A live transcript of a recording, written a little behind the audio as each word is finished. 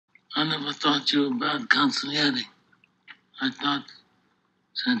I never thought you were a bad consigliere. I thought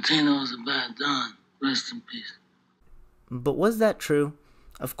Santino was a bad Don. Rest in peace. But was that true?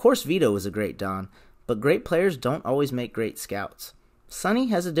 Of course Vito was a great Don, but great players don't always make great scouts. Sonny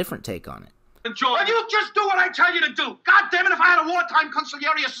has a different take on it. Well, you just do what I tell you to do. God damn it, if I had a wartime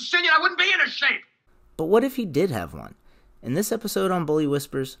consigliere of Sicilian, I wouldn't be in this shape. But what if he did have one? In this episode on Bully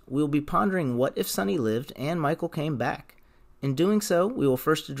Whispers, we will be pondering what if Sonny lived and Micheal came back. In doing so, we will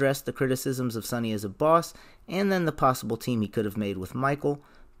first address the criticisms of Sonny as a boss, and then the possible team he could have made with Micheal.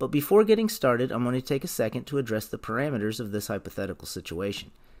 But before getting started, I'm going to take a second to address the parameters of this hypothetical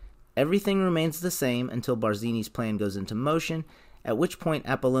situation. Everything remains the same until Barzini's plan goes into motion, at which point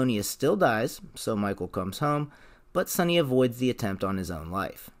Apollonia still dies, so Micheal comes home, but Sonny avoids the attempt on his own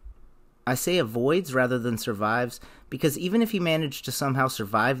life. I say avoids rather than survives because even if he managed to somehow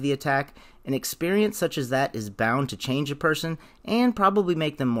survive the attack, an experience such as that is bound to change a person and probably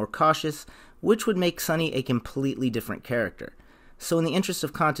make them more cautious, which would make Sonny a completely different character. So in the interest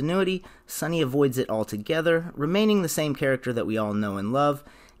of continuity, Sonny avoids it altogether, remaining the same character that we all know and love,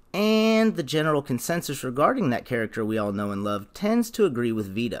 and the general consensus regarding that character we all know and love tends to agree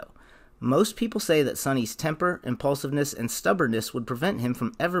with Vito. Most people say that Sonny's temper, impulsiveness, and stubbornness would prevent him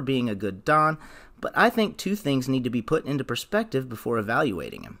from ever being a good Don, but I think two things need to be put into perspective before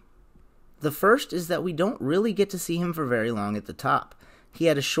evaluating him. The first is that we don't really get to see him for very long at the top. He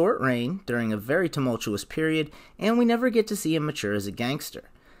had a short reign during a very tumultuous period, and we never get to see him mature as a gangster.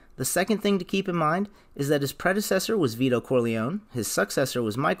 The second thing to keep in mind is that his predecessor was Vito Corleone, his successor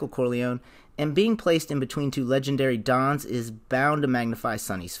was Micheal Corleone, and being placed in between two legendary Dons is bound to magnify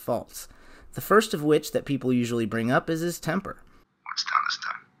Sonny's faults. The first of which that people usually bring up is his temper. What's done is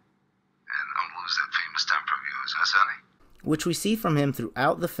done. And don't lose that famous temper of yours, huh, Sonny? Which we see from him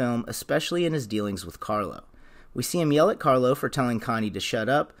throughout the film, especially in his dealings with Carlo. We see him yell at Carlo for telling Connie to shut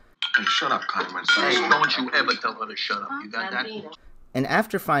up. Hey, shut up, Carmen. Hey, don't you ever tell her to shut up. You got that? And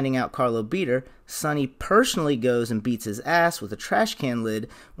after finding out Carlo beat her, Sonny personally goes and beats his ass with a trash can lid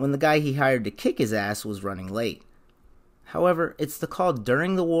when the guy he hired to kick his ass was running late. However, it's the call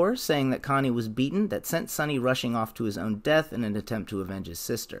during the war saying that Connie was beaten that sent Sonny rushing off to his own death in an attempt to avenge his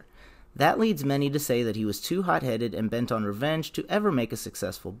sister. That leads many to say that he was too hot-headed and bent on revenge to ever make a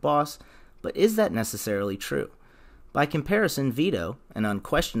successful boss, but is that necessarily true? By comparison, Vito, an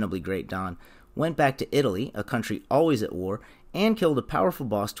unquestionably great Don, went back to Italy, a country always at war, and killed a powerful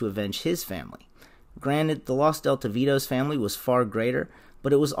boss to avenge his family. Granted, the loss dealt to Vito's family was far greater,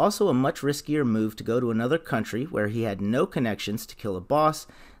 but it was also a much riskier move to go to another country where he had no connections to kill a boss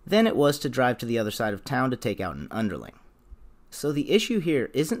than it was to drive to the other side of town to take out an underling. So the issue here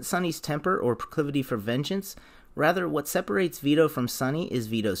isn't Sonny's temper or proclivity for vengeance, rather what separates Vito from Sonny is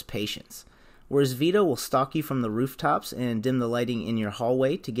Vito's patience. Whereas Vito will stalk you from the rooftops and dim the lighting in your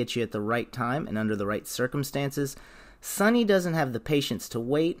hallway to get you at the right time and under the right circumstances, Sonny doesn't have the patience to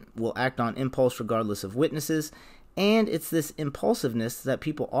wait, will act on impulse regardless of witnesses, and it's this impulsiveness that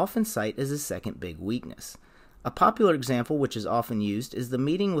people often cite as his second big weakness. A popular example which is often used is the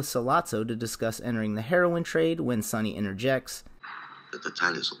meeting with Sollozzo to discuss entering the heroin trade when Sonny interjects, The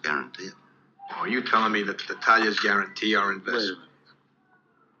Taglias will guarantee it. Oh, you telling me that the Taglias guarantee our investment?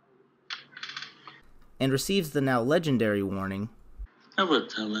 and receives the now legendary warning, Never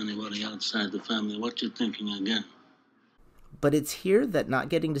tell anybody outside the family what you're thinking again. But it's here that not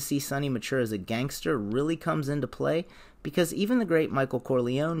getting to see Sonny mature as a gangster really comes into play, because even the great Micheal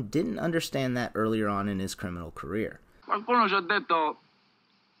Corleone didn't understand that earlier on in his criminal career. Qualcuno ci ha detto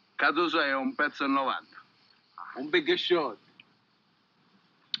che tu sei un pezzo e 90. Un big shot.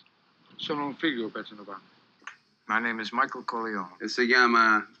 Sono un figo, pezzo 90. My name is Micheal Corleone. E si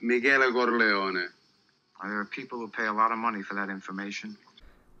chiama Micheal Corleone. There are people who pay a lot of money for that information.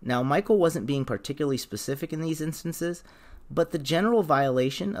 Now, Micheal wasn't being particularly specific in these instances, but the general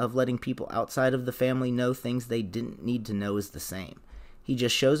violation of letting people outside of the family know things they didn't need to know is the same. He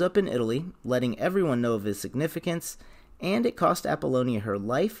just shows up in Italy, letting everyone know of his significance, and it cost Apollonia her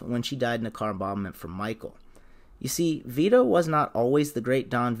life when she died in a car bombardment from Micheal. You see, Vito was not always the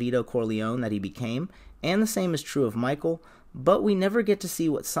great Don Vito Corleone that he became, and the same is true of Micheal, but we never get to see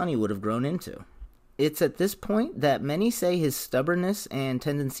what Sonny would have grown into. It's at this point that many say his stubbornness and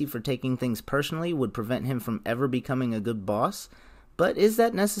tendency for taking things personally would prevent him from ever becoming a good boss, but is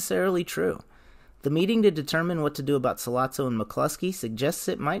that necessarily true? The meeting to determine what to do about Sollozzo and McCluskey suggests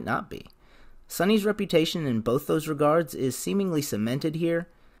it might not be. Sonny's reputation in both those regards is seemingly cemented here.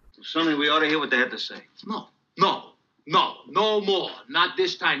 Sonny, we ought to hear what they have to say. No more. Not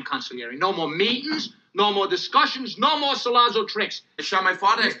this time, consigliere. No more meetings, no more discussions, no more Sollozzo tricks. It's not my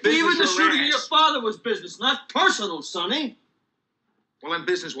father's business. Even the shooting of your father was business, not personal, Sonny. Well, then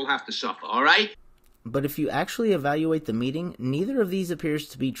business will have to suffer, all right? But if you actually evaluate the meeting, neither of these appears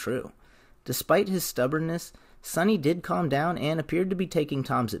to be true. Despite his stubbornness, Sonny did calm down and appeared to be taking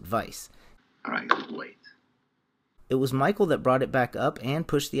Tom's advice. All right, wait. It was Michael that brought it back up and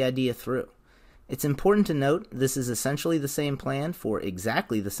pushed the idea through. It's important to note this is essentially the same plan for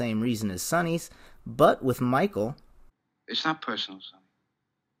exactly the same reason as Sonny's, but with Michael... It's not personal, Sonny.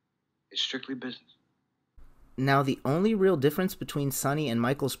 It's strictly business. Now, the only real difference between Sonny and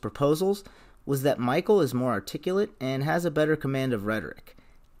Michael's proposals was that Michael is more articulate and has a better command of rhetoric.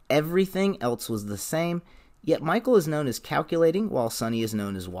 Everything else was the same, yet Michael is known as calculating while Sonny is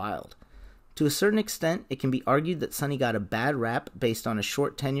known as wild. To a certain extent, it can be argued that Sonny got a bad rap based on a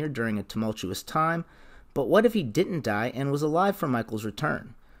short tenure during a tumultuous time, but what if he didn't die and was alive for Michael's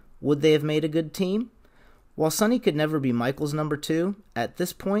return? Would they have made a good team? While Sonny could never be Michael's number two, at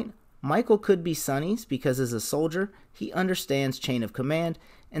this point, Michael could be Sonny's because as a soldier, he understands chain of command,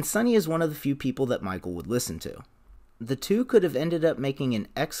 and Sonny is one of the few people that Michael would listen to. The two could have ended up making an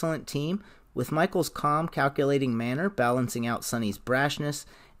excellent team, with Michael's calm, calculating manner balancing out Sonny's brashness,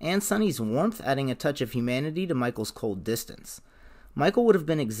 and Sonny's warmth adding a touch of humanity to Michael's cold distance. Michael would have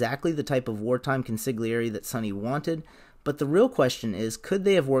been exactly the type of wartime consigliere that Sonny wanted, but the real question is, could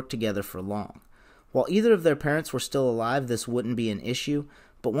they have worked together for long? While either of their parents were still alive, this wouldn't be an issue,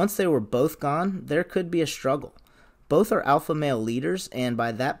 but once they were both gone, there could be a struggle. Both are alpha male leaders, and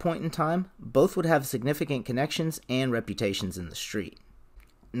by that point in time, both would have significant connections and reputations in the street.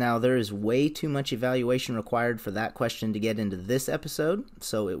 Now, there is way too much evaluation required for that question to get into this episode,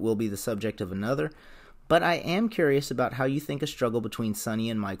 so it will be the subject of another, but I am curious about how you think a struggle between Sonny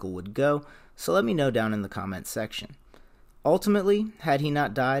and Michael would go, so let me know down in the comments section. Ultimately, had he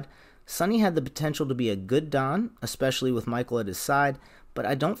not died, Sonny had the potential to be a good Don, especially with Michael at his side, but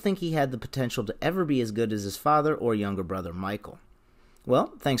I don't think he had the potential to ever be as good as his father or younger brother Michael.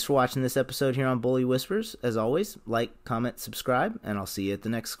 Well, thanks for watching this episode here on Bully Whispers. As always, like, comment, subscribe, and I'll see you at the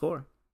next score.